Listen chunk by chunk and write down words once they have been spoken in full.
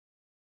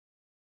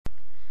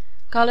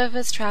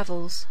Gulliver's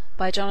Travels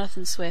by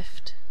Jonathan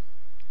Swift.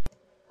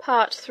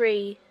 Part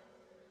 3.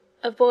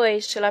 A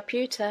Voyage to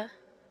Laputa,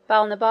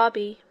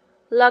 Balnibarbi,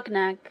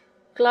 Luggnagg,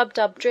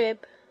 Glubbdubdrib,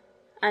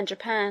 and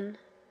Japan.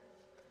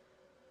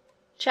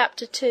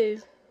 Chapter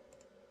 2.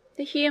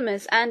 The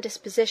humours and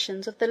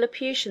dispositions of the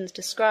Laputians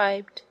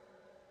described.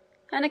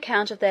 An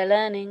account of their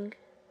learning,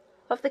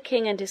 of the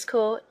king and his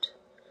court,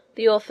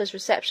 the author's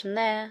reception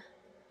there,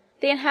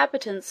 the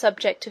inhabitants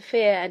subject to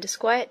fear and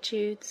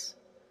disquietudes,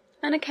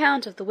 an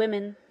account of the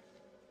women.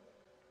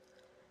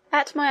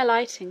 At my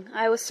alighting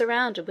I was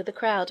surrounded with a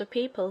crowd of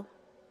people,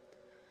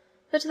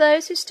 but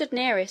those who stood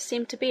nearest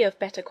seemed to be of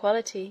better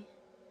quality.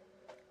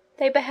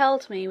 They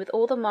beheld me with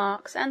all the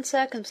marks and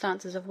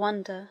circumstances of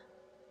wonder.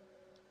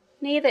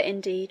 Neither,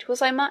 indeed,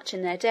 was I much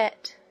in their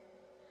debt,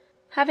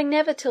 having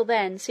never till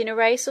then seen a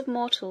race of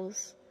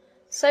mortals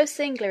so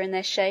singular in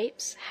their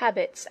shapes,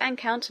 habits, and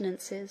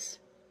countenances.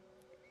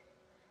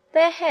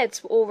 Their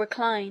heads were all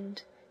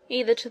reclined,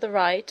 either to the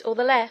right or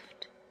the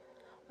left,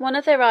 one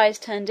of their eyes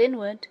turned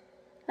inward,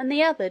 and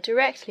the other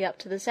directly up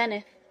to the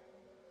zenith.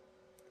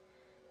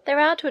 Their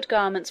outward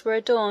garments were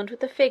adorned with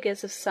the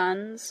figures of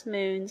suns,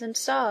 moons, and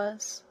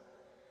stars,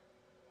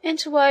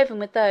 interwoven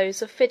with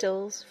those of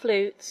fiddles,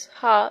 flutes,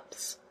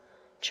 harps,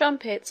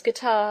 trumpets,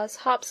 guitars,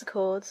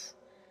 harpsichords,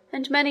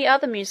 and many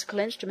other musical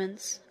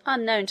instruments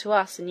unknown to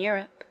us in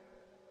Europe.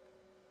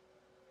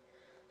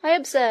 I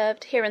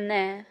observed here and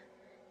there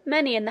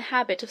many in the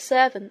habit of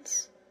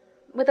servants,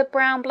 with a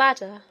brown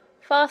bladder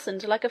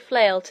fastened like a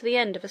flail to the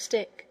end of a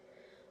stick,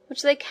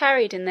 which they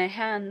carried in their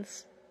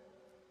hands.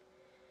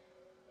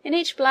 In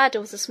each bladder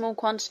was a small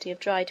quantity of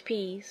dried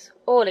peas,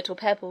 or little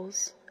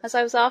pebbles, as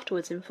I was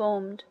afterwards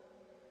informed.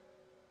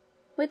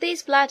 With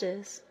these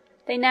bladders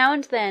they now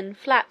and then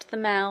flapped the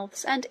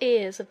mouths and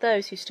ears of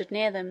those who stood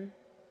near them,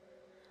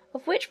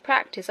 of which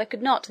practice I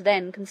could not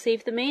then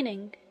conceive the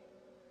meaning.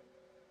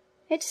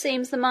 It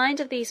seems the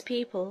minds of these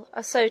people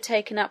are so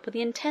taken up with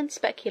the intense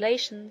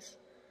speculations,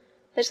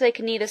 that they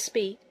can neither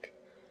speak,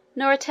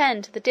 nor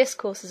attend to the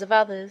discourses of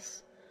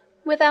others,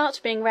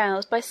 without being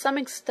roused by some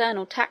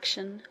external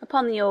taction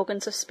upon the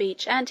organs of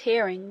speech and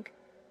hearing;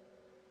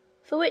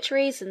 for which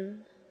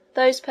reason,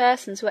 those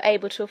persons who are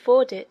able to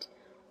afford it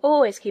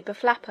always keep a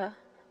flapper,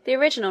 the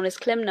original is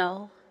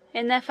Clymnol,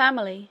 in their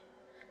family,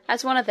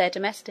 as one of their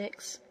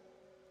domestics,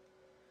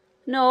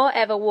 nor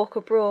ever walk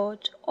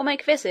abroad, or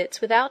make visits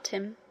without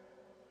him.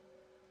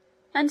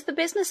 And the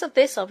business of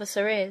this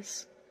officer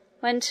is,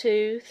 when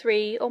 2,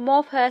 3, or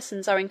more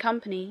persons are in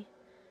company,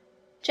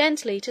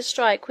 gently to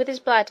strike with his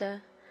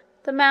bladder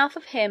the mouth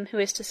of him who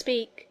is to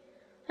speak,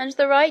 and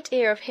the right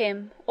ear of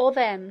him or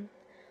them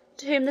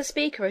to whom the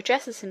speaker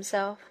addresses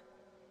himself.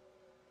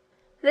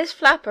 This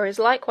flapper is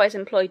likewise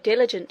employed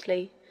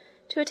diligently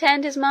to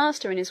attend his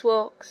master in his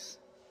walks,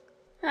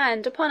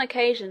 and, upon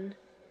occasion,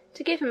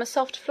 to give him a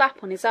soft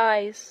flap on his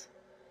eyes,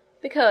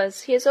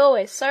 because he is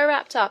always so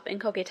wrapped up in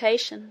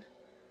cogitation,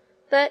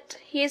 that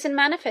he is in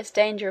manifest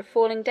danger of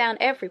falling down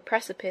every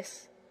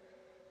precipice,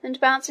 and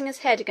bouncing his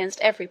head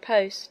against every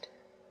post,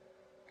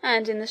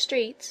 and in the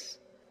streets,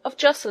 of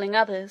jostling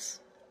others,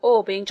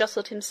 or being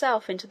jostled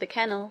himself into the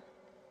kennel.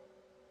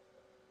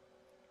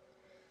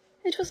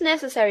 It was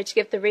necessary to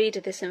give the reader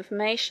this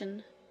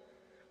information,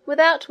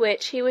 without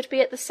which he would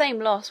be at the same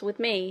loss with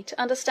me to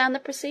understand the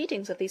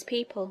proceedings of these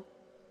people.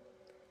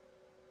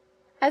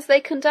 As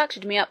they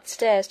conducted me up the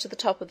stairs to the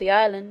top of the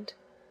island,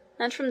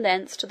 and from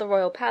thence to the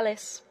royal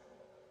palace.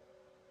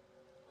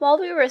 While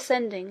we were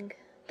ascending,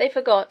 they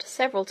forgot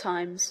several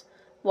times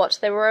what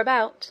they were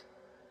about,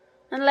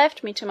 and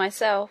left me to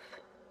myself,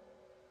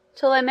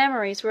 till their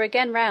memories were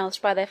again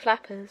roused by their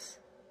flappers,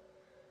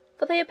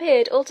 for they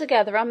appeared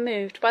altogether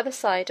unmoved by the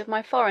sight of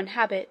my foreign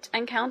habit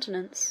and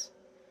countenance,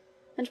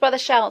 and by the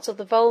shouts of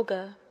the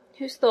vulgar,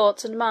 whose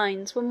thoughts and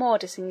minds were more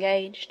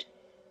disengaged.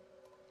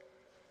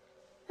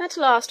 At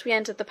last we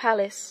entered the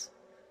palace,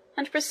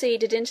 and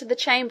proceeded into the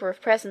chamber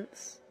of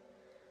presence,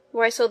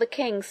 where I saw the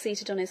king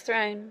seated on his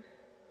throne,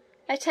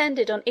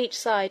 attended on each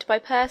side by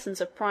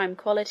persons of prime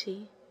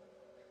quality.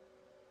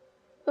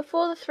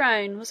 Before the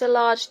throne was a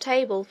large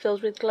table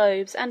filled with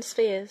globes and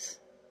spheres,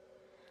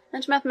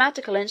 and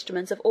mathematical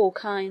instruments of all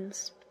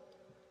kinds.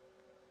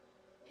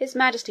 His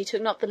majesty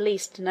took not the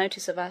least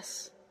notice of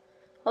us,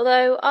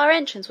 although our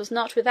entrance was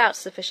not without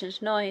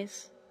sufficient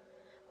noise,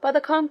 by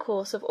the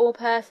concourse of all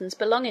persons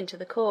belonging to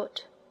the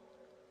court.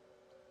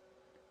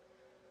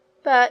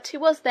 But he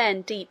was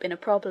then deep in a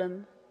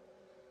problem,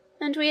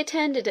 and we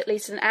attended at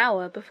least an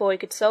hour before he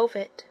could solve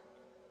it.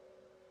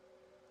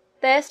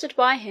 There stood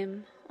by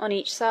him, on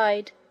each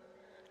side,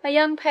 a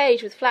young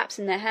page with flaps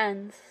in their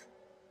hands,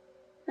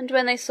 and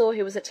when they saw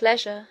he was at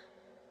leisure,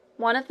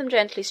 one of them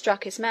gently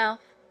struck his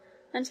mouth,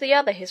 and the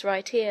other his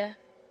right ear;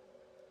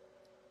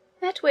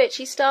 at which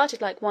he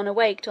started like one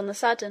awaked on the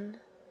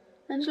sudden,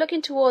 and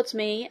looking towards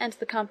me and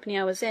the company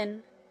I was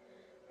in,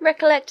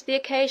 recollected the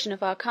occasion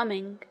of our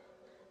coming,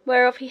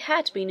 whereof he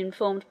had been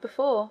informed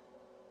before.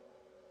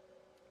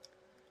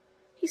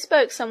 He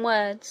spoke some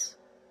words,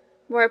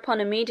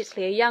 whereupon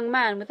immediately a young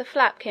man with a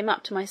flap came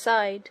up to my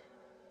side,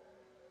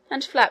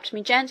 and flapped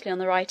me gently on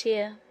the right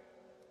ear.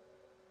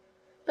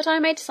 But I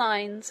made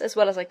signs, as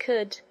well as I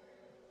could,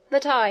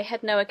 that I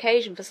had no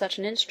occasion for such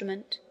an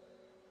instrument,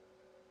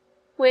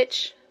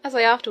 which, as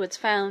I afterwards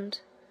found,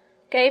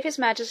 gave his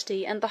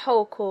majesty and the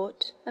whole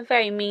court a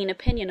very mean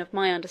opinion of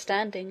my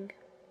understanding.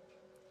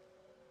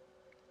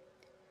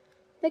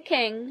 The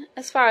king,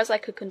 as far as I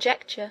could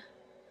conjecture,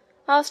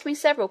 asked me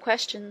several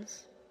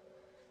questions,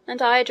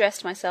 and I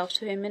addressed myself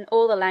to him in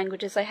all the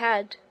languages I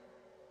had.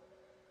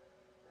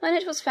 When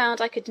it was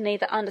found I could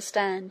neither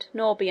understand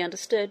nor be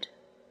understood,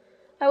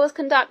 I was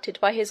conducted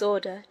by his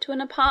order to an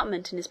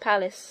apartment in his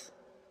palace,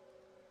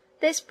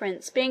 this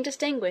prince being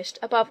distinguished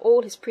above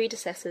all his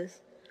predecessors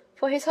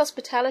for his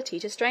hospitality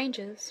to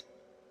strangers,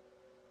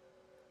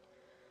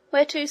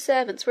 where 2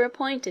 servants were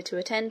appointed to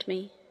attend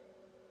me.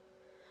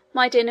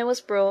 My dinner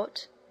was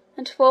brought,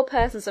 and 4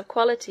 persons of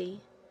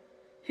quality,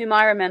 whom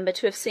I remember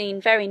to have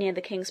seen very near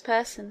the king's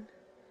person,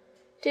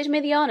 did me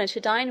the honour to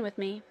dine with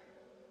me.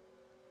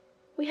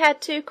 We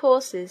had 2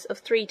 courses of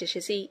 3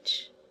 dishes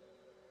each.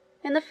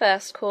 In the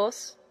first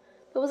course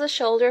there was a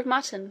shoulder of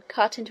mutton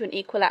cut into an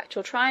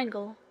equilateral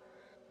triangle,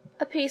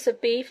 a piece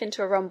of beef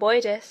into a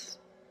rhomboides,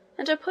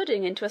 and a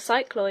pudding into a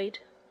cycloid.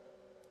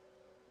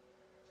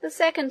 The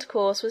second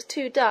course was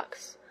 2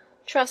 ducks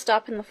trussed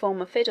up in the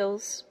form of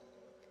fiddles,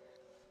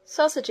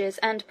 sausages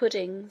and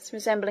puddings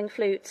resembling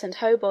flutes and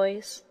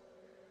hautboys,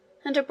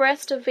 and a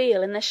breast of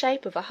veal in the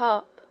shape of a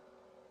harp.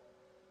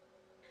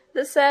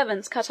 The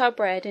servants cut our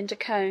bread into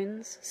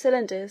cones,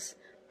 cylinders,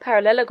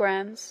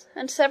 parallelograms,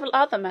 and several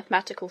other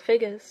mathematical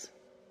figures.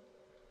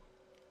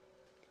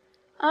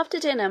 After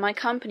dinner my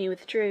company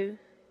withdrew,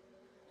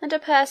 and a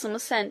person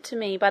was sent to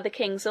me by the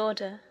king's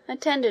order,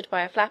 attended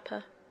by a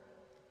flapper.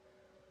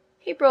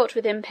 He brought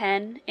with him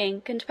pen,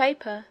 ink, and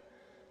paper,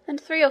 and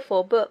 3 or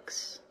 4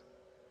 books,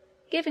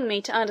 giving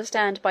me to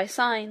understand by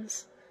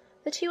signs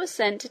that he was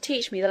sent to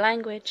teach me the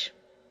language.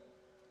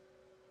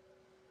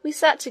 We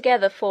sat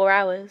together 4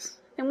 hours,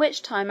 in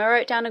which time I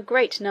wrote down a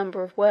great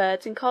number of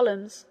words in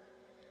columns,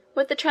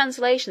 with the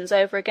translations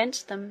over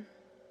against them.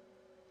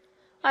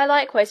 I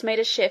likewise made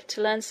a shift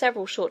to learn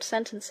several short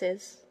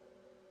sentences,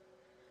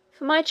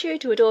 for my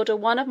tutor would order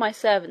one of my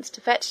servants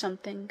to fetch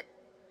something,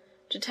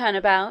 to turn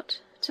about,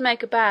 to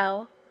make a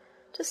bow,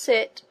 to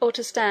sit, or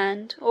to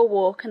stand, or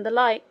walk, and the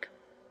like.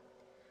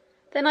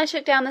 Then I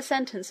took down the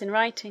sentence in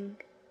writing.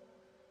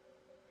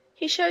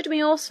 He showed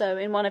me also,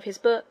 in one of his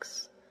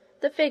books,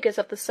 the figures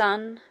of the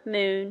sun,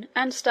 moon,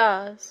 and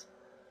stars,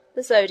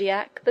 the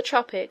zodiac, the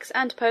tropics,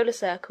 and polar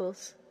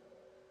circles,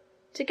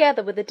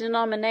 together with the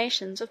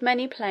denominations of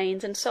many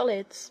planes and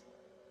solids.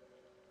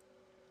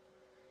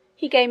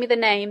 He gave me the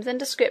names and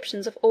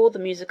descriptions of all the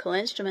musical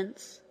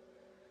instruments,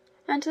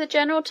 and the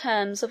general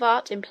terms of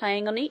art in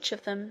playing on each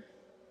of them.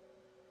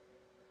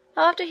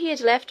 After he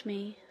had left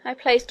me, I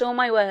placed all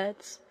my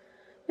words,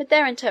 with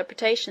their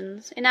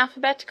interpretations, in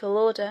alphabetical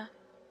order,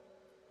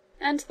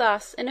 and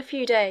thus in a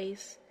few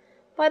days,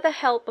 by the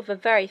help of a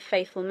very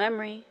faithful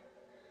memory,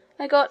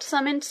 I got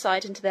some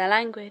insight into their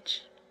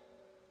language.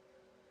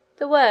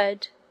 The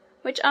word,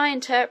 which I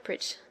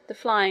interpret the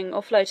flying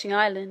or floating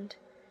island,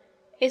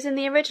 is in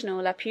the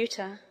original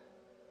Laputa,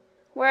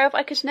 whereof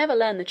I could never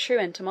learn the true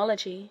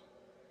etymology.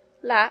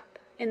 Lap,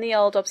 in the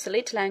old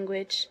obsolete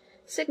language,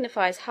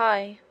 signifies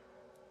high,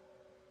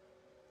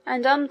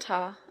 and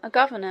unta, a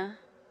governor,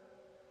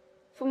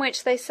 from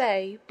which they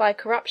say, by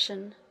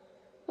corruption,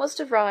 was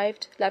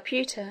derived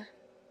Laputa,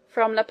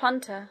 from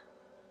Lapunta.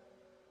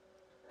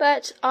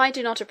 But I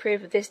do not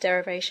approve of this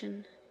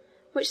derivation,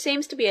 which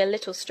seems to be a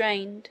little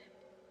strained.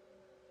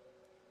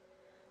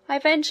 I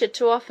ventured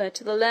to offer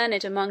to the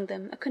learned among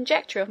them a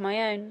conjecture of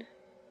my own,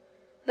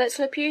 that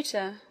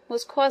Laputa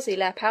was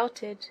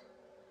quasi-lapouted,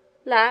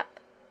 lap,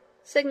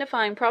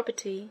 signifying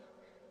property,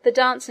 the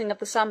dancing of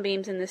the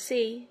sunbeams in the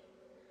sea,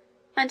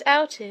 and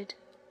outed,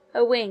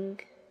 a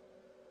wing,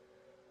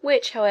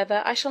 which,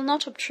 however, I shall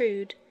not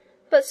obtrude,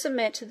 but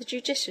submit to the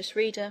judicious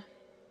reader.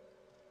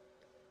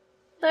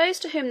 Those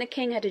to whom the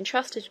king had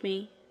entrusted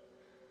me,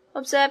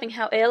 observing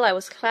how ill I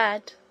was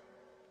clad,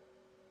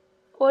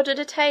 ordered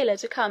a tailor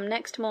to come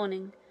next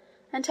morning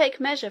and take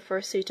measure for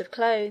a suit of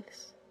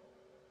clothes.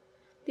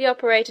 The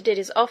operator did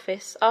his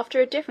office after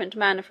a different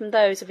manner from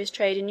those of his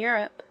trade in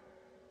Europe.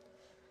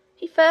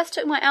 He first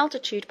took my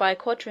altitude by a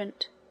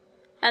quadrant,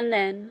 and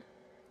then,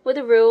 with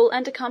a rule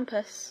and a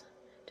compass,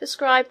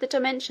 described the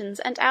dimensions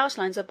and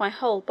outlines of my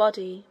whole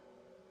body,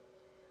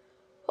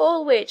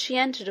 all which he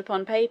entered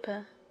upon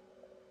paper,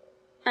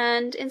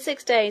 and in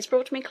 6 days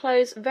brought me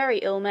clothes very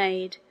ill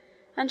made,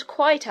 and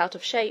quite out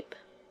of shape,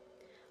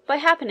 by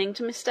happening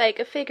to mistake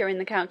a figure in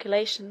the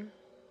calculation.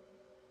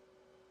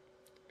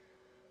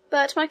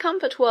 But my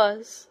comfort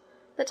was,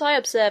 that I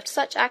observed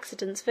such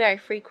accidents very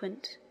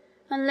frequent,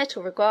 and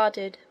little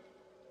regarded.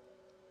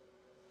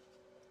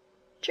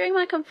 During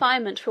my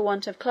confinement for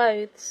want of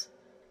clothes,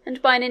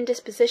 and by an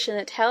indisposition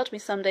that held me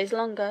some days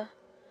longer,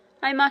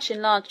 I much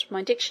enlarged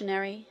my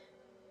dictionary,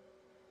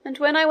 and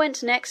when I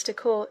went next to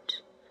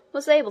court,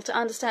 was able to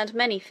understand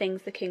many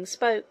things the king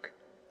spoke,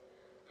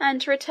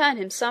 and to return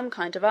him some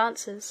kind of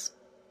answers.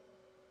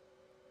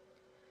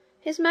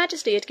 His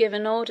Majesty had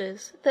given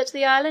orders that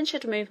the island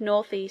should move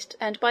north-east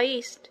and by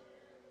east,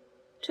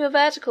 to a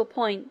vertical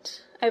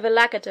point, over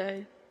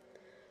Luggnagg,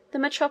 the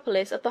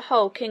metropolis of the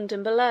whole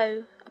kingdom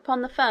below,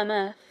 upon the firm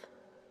earth.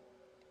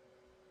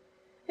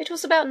 It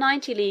was about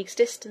 90 leagues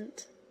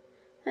distant,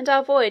 and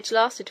our voyage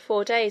lasted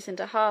 4 days and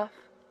a half.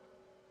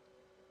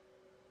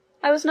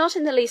 I was not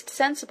in the least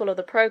sensible of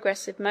the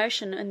progressive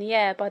motion in the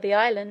air by the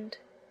island.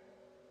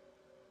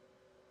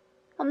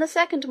 On the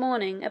second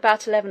morning,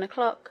 about 11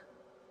 o'clock,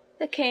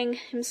 the king,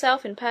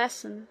 himself in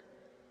person,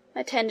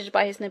 attended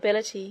by his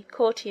nobility,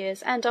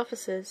 courtiers, and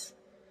officers,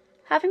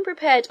 having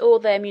prepared all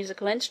their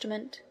musical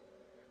instruments,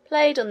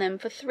 played on them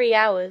for 3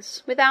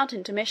 hours, without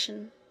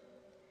intermission,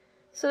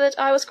 so that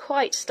I was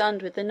quite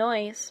stunned with the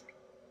noise.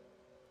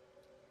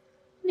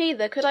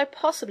 Neither could I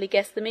possibly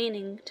guess the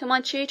meaning till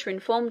my tutor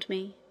informed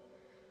me.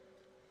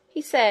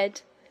 He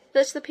said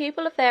that the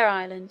people of their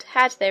island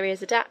had their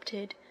ears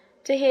adapted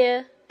to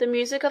hear the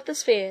music of the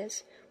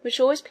spheres, which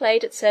always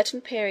played at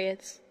certain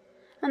periods,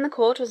 and the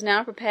court was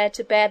now prepared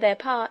to bear their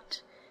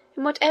part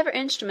in whatever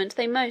instrument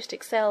they most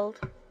excelled.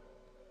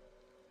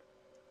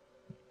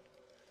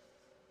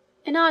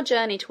 In our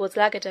journey towards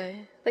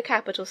Luggnagg, the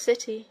capital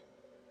city,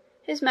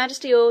 his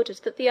Majesty ordered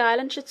that the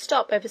island should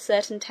stop over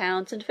certain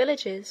towns and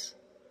villages,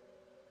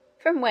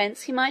 from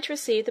whence he might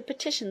receive the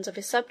petitions of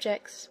his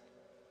subjects.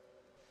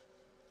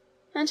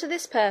 And to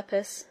this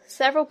purpose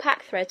several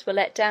pack-threads were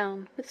let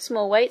down, with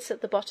small weights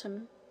at the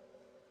bottom.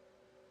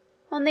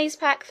 On these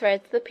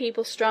pack-threads the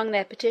people strung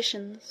their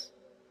petitions,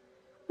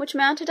 which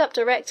mounted up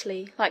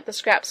directly, like the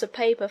scraps of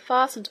paper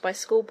fastened by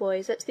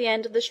schoolboys at the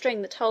end of the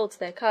string that holds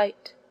their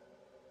kite.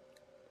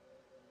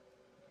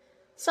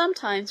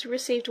 Sometimes we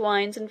received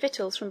wines and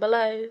victuals from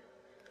below,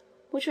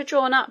 which were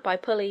drawn up by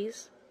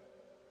pulleys.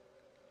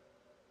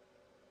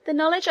 The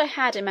knowledge I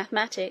had in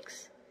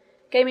mathematics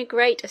gave me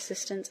great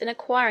assistance in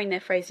acquiring their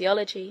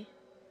phraseology,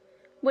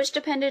 which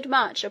depended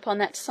much upon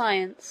that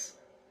science,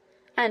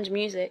 and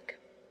music,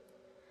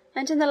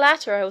 and in the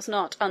latter I was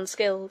not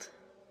unskilled.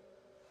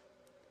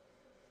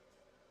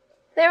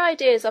 Their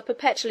ideas are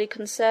perpetually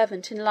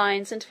conservant in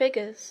lines and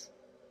figures.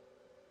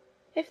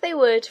 If they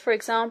would, for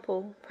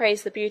example,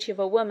 praise the beauty of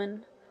a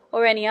woman,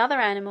 or any other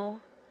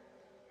animal,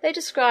 they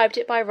described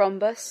it by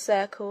rhombus,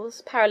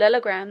 circles,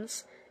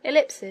 parallelograms,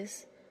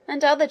 ellipses,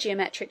 and other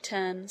geometric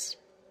terms,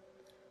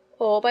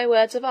 or by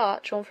words of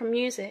art drawn from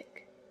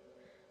music,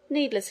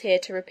 needless here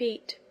to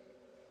repeat.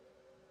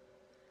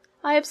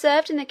 I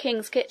observed in the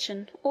king's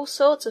kitchen all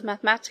sorts of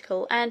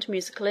mathematical and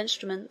musical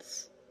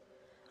instruments,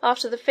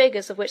 after the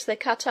figures of which they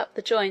cut up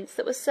the joints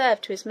that were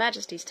served to his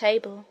Majesty's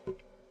table.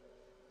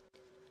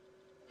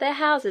 Their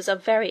houses are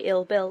very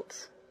ill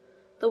built,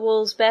 the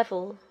walls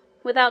bevel,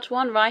 without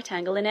one right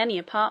angle in any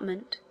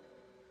apartment,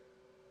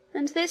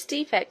 and this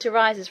defect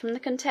arises from the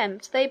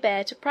contempt they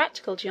bear to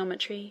practical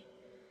geometry,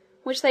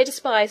 which they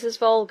despise as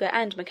vulgar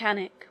and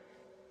mechanic,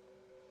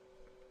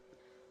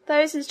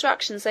 those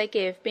instructions they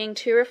give being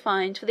too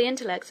refined for the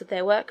intellects of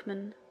their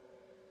workmen,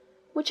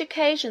 which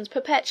occasions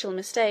perpetual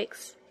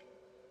mistakes.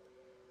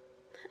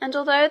 And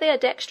although they are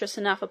dexterous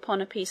enough upon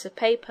a piece of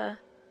paper,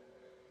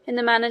 in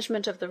the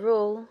management of the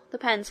rule, the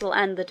pencil,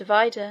 and the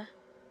divider,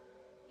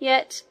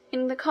 yet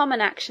in the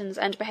common actions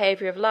and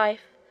behaviour of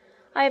life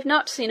I have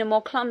not seen a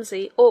more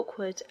clumsy,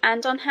 awkward,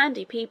 and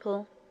unhandy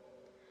people,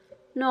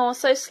 nor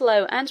so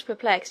slow and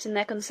perplexed in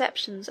their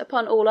conceptions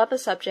upon all other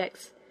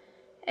subjects,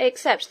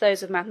 except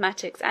those of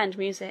mathematics and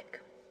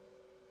music.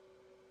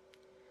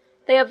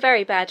 They are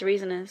very bad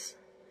reasoners,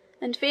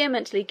 and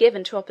vehemently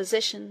given to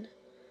opposition,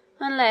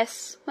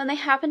 unless when they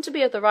happen to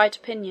be of the right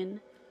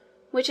opinion,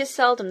 which is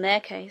seldom their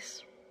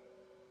case.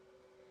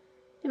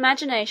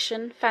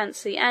 Imagination,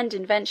 fancy, and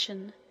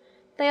invention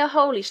they are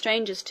wholly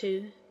strangers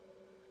to,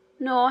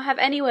 nor have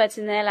any words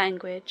in their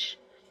language,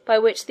 by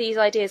which these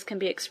ideas can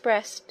be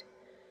expressed,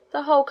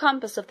 the whole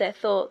compass of their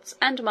thoughts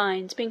and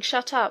minds being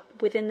shut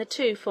up within the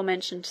two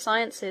forementioned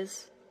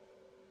sciences.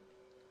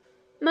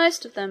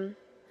 Most of them,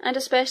 and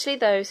especially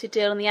those who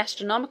deal in the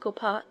astronomical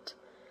part,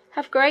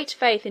 have great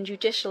faith in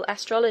judicial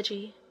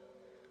astrology,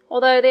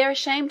 although they are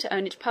ashamed to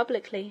own it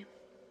publicly.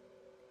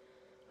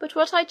 But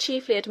what I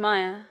chiefly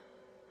admire,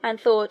 and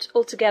thought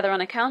altogether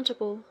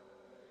unaccountable,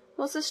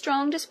 was the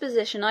strong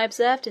disposition I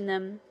observed in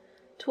them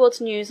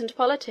towards news and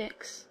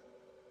politics,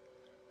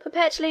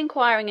 perpetually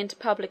inquiring into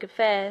public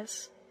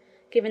affairs,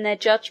 giving their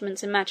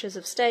judgments in matters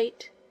of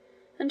state,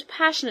 and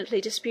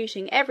passionately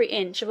disputing every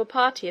inch of a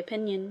party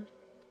opinion.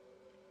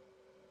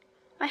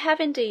 I have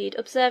indeed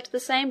observed the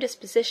same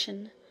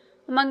disposition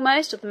among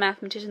most of the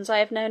mathematicians I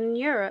have known in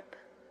Europe,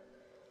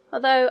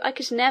 although I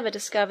could never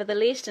discover the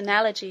least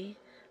analogy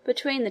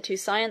between the two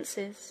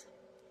sciences,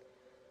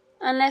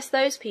 unless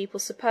those people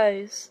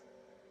suppose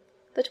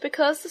that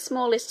because the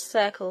smallest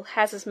circle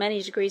has as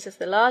many degrees as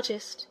the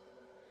largest,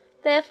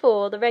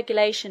 therefore the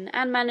regulation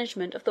and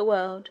management of the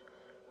world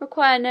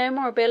require no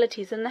more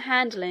abilities than the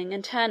handling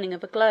and turning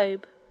of a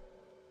globe.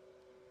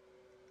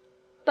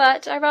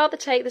 But I rather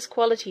take this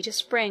quality to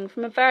spring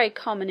from a very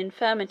common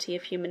infirmity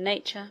of human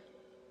nature.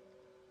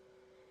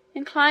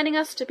 inclining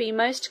us to be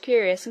most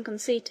curious and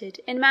conceited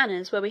in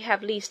matters where we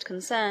have least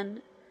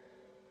concern,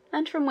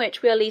 and from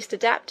which we are least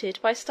adapted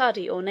by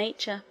study or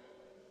nature.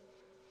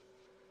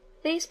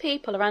 These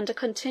people are under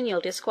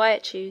continual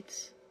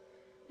disquietudes,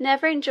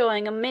 never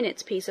enjoying a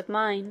minute's peace of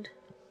mind,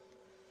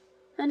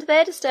 and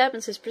their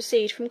disturbances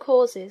proceed from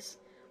causes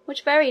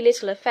which very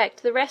little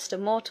affect the rest of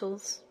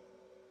mortals.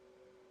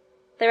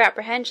 Their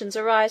apprehensions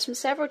arise from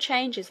several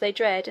changes they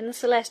dread in the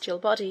celestial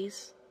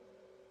bodies.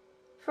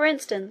 For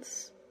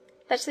instance,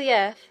 that the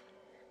earth,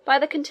 by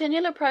the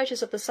continual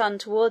approaches of the sun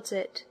towards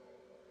it,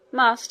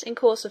 must, in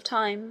course of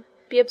time,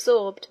 be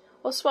absorbed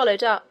or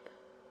swallowed up;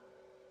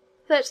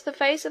 that the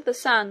face of the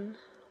sun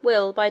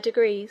will, by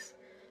degrees,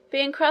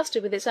 be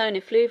encrusted with its own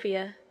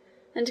effluvia,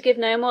 and give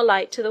no more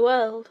light to the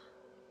world;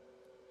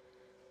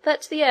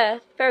 that the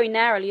earth very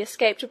narrowly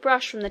escaped a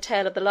brush from the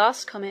tail of the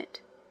last comet,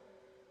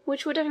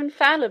 which would have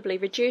infallibly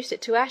reduced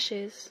it to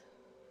ashes,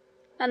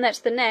 and that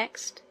the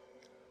next,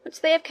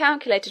 which they have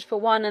calculated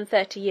for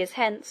 31 years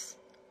hence,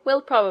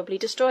 will probably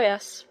destroy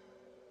us.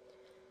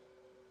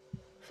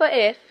 For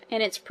if,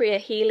 in its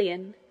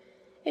perihelion,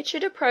 it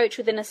should approach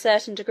within a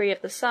certain degree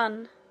of the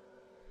sun,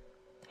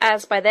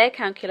 as by their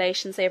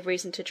calculations they have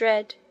reason to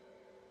dread,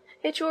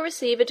 it will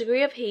receive a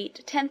degree of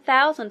heat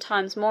 10,000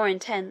 times more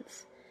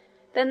intense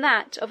than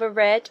that of a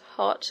red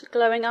hot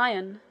glowing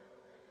iron,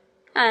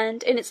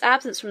 and, in its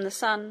absence from the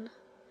sun,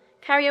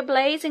 carry a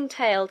blazing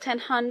tail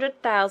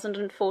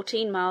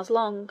 100,014 miles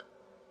long,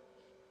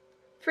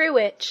 through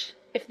which,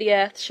 if the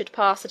earth should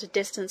pass at a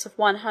distance of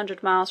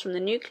 100 miles from the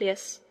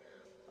nucleus,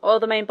 or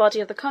the main body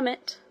of the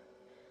comet,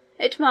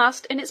 it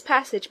must in its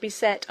passage be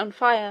set on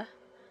fire,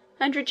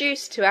 and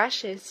reduced to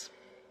ashes;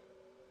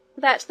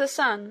 that the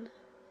sun,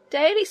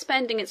 daily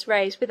spending its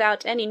rays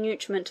without any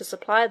nutriment to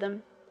supply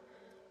them,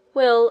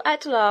 will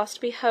at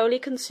last be wholly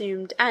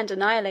consumed and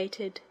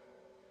annihilated,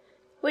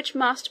 which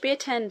must be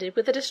attended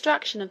with the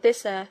destruction of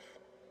this earth,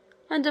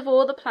 and of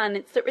all the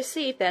planets that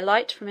receive their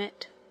light from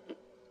it.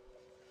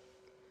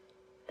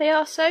 They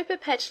are so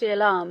perpetually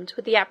alarmed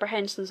with the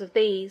apprehensions of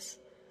these,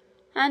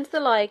 and the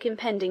like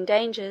impending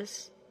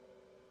dangers,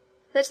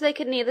 that they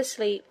can neither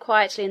sleep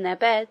quietly in their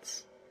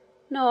beds,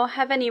 nor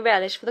have any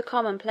relish for the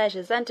common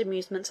pleasures and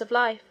amusements of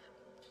life.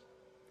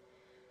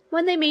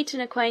 When they meet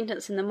an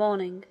acquaintance in the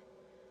morning,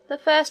 the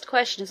first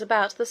question is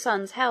about the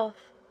sun's health,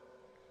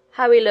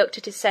 how he looked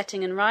at his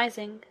setting and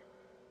rising,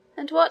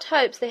 and what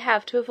hopes they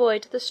have to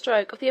avoid the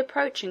stroke of the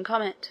approaching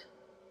comet.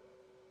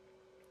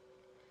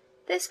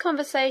 This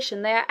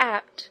conversation they are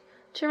apt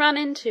to run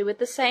into with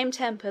the same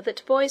temper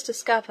that boys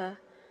discover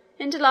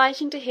in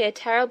delighting to hear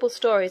terrible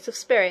stories of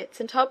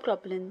spirits and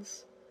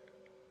hobgoblins,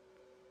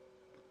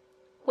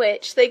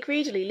 which they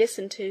greedily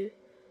listen to,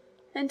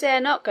 and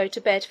dare not go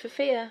to bed for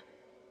fear.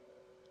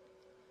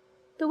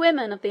 The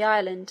women of the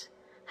island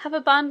have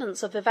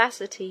abundance of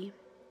vivacity.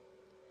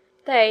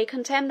 They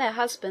contemn their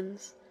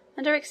husbands,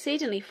 and are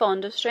exceedingly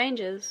fond of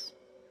strangers,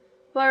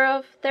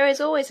 whereof there is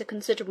always a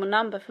considerable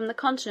number from the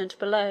continent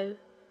below,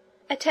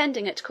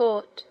 attending at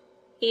court,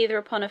 either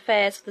upon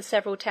affairs of the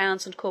several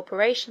towns and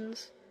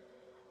corporations,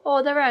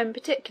 or their own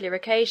particular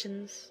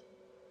occasions,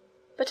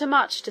 but are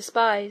much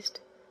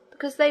despised,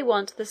 because they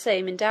want the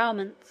same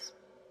endowments.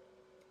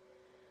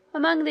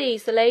 Among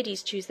these the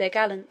ladies choose their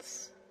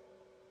gallants,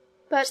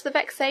 but the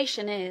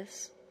vexation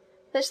is,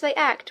 that they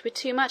act with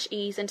too much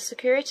ease and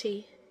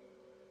security,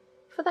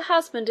 for the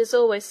husband is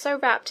always so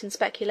wrapped in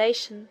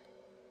speculation,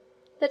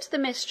 that the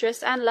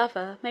mistress and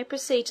lover may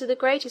proceed to the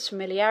greatest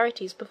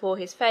familiarities before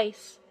his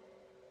face,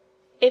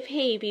 if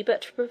he be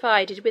but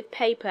provided with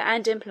paper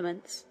and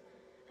implements,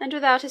 and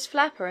without his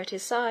flapper at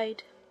his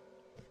side.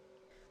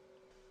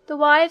 The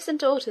wives and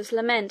daughters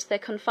lament their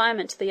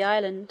confinement to the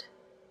island,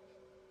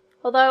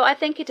 although I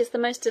think it is the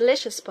most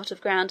delicious spot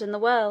of ground in the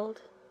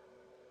world,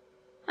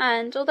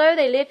 and although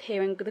they live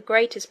here in the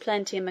greatest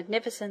plenty and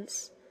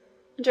magnificence,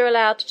 and are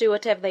allowed to do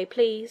whatever they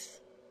please,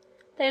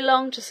 they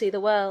long to see the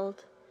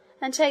world,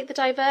 and take the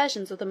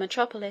diversions of the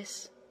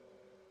metropolis,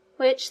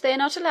 which they are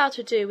not allowed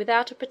to do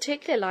without a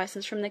particular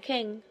license from the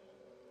king,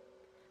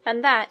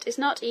 and that is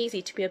not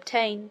easy to be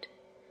obtained,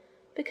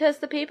 because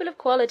the people of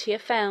quality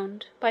have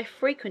found, by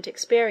frequent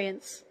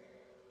experience,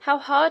 how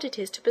hard it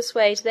is to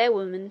persuade their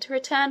women to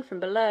return from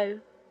below.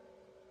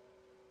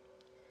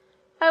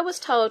 I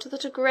was told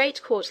that a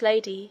great court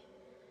lady,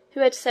 who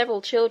had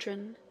several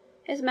children,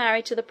 is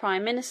married to the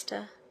prime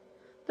minister,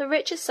 the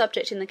richest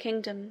subject in the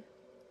kingdom,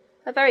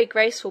 a very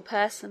graceful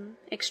person,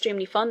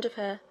 extremely fond of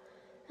her,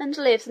 and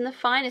lives in the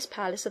finest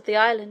palace of the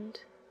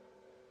island.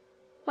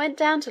 Went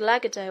down to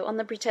Lagado on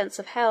the pretence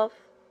of health,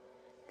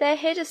 there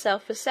hid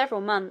herself for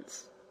several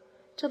months,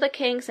 till the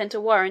king sent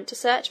a warrant to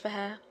search for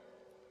her,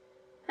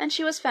 and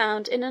she was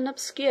found in an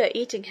obscure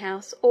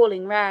eating-house, all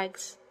in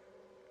rags,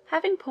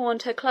 having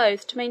pawned her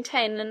clothes to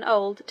maintain an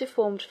old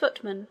deformed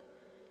footman,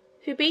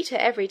 who beat her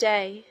every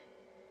day,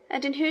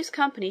 and in whose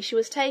company she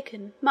was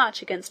taken,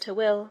 much against her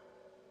will.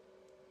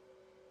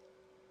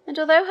 And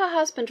although her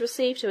husband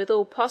received her with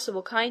all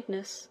possible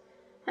kindness,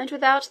 and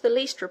without the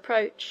least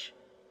reproach,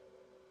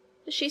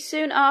 she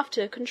soon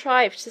after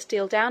contrived to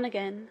steal down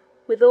again,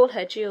 with all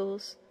her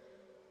jewels,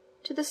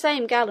 to the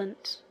same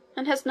gallant,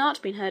 and has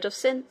not been heard of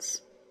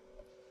since.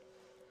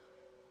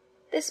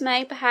 This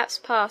may perhaps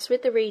pass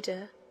with the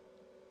reader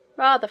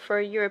rather for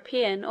a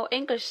European or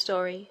English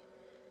story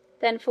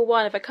than for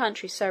one of a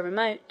country so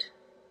remote,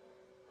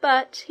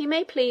 but he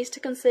may please to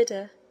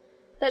consider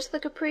that the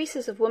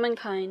caprices of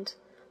womankind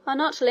are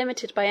not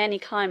limited by any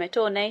climate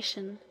or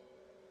nation,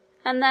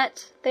 and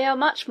that they are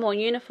much more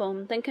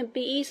uniform than can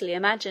be easily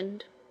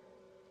imagined.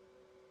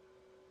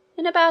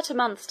 In about a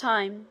month's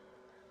time,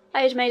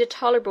 I had made a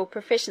tolerable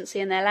proficiency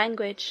in their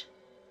language,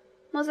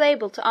 and was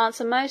able to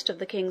answer most of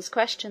the king's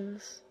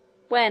questions,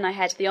 when I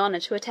had the honour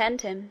to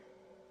attend him.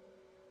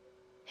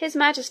 His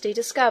Majesty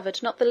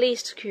discovered not the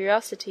least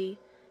curiosity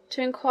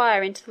to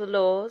inquire into the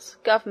laws,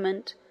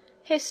 government,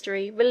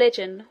 history,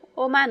 religion,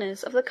 or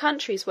manners of the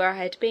countries where I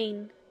had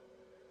been,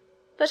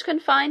 but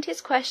confined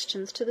his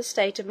questions to the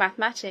state of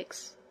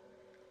mathematics,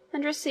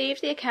 and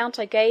received the account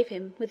I gave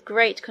him with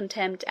great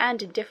contempt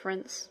and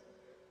indifference,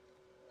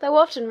 though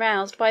often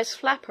roused by his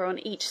flapper on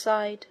each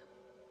side.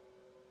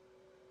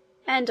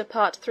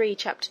 Part 3,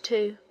 Chapter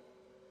 2.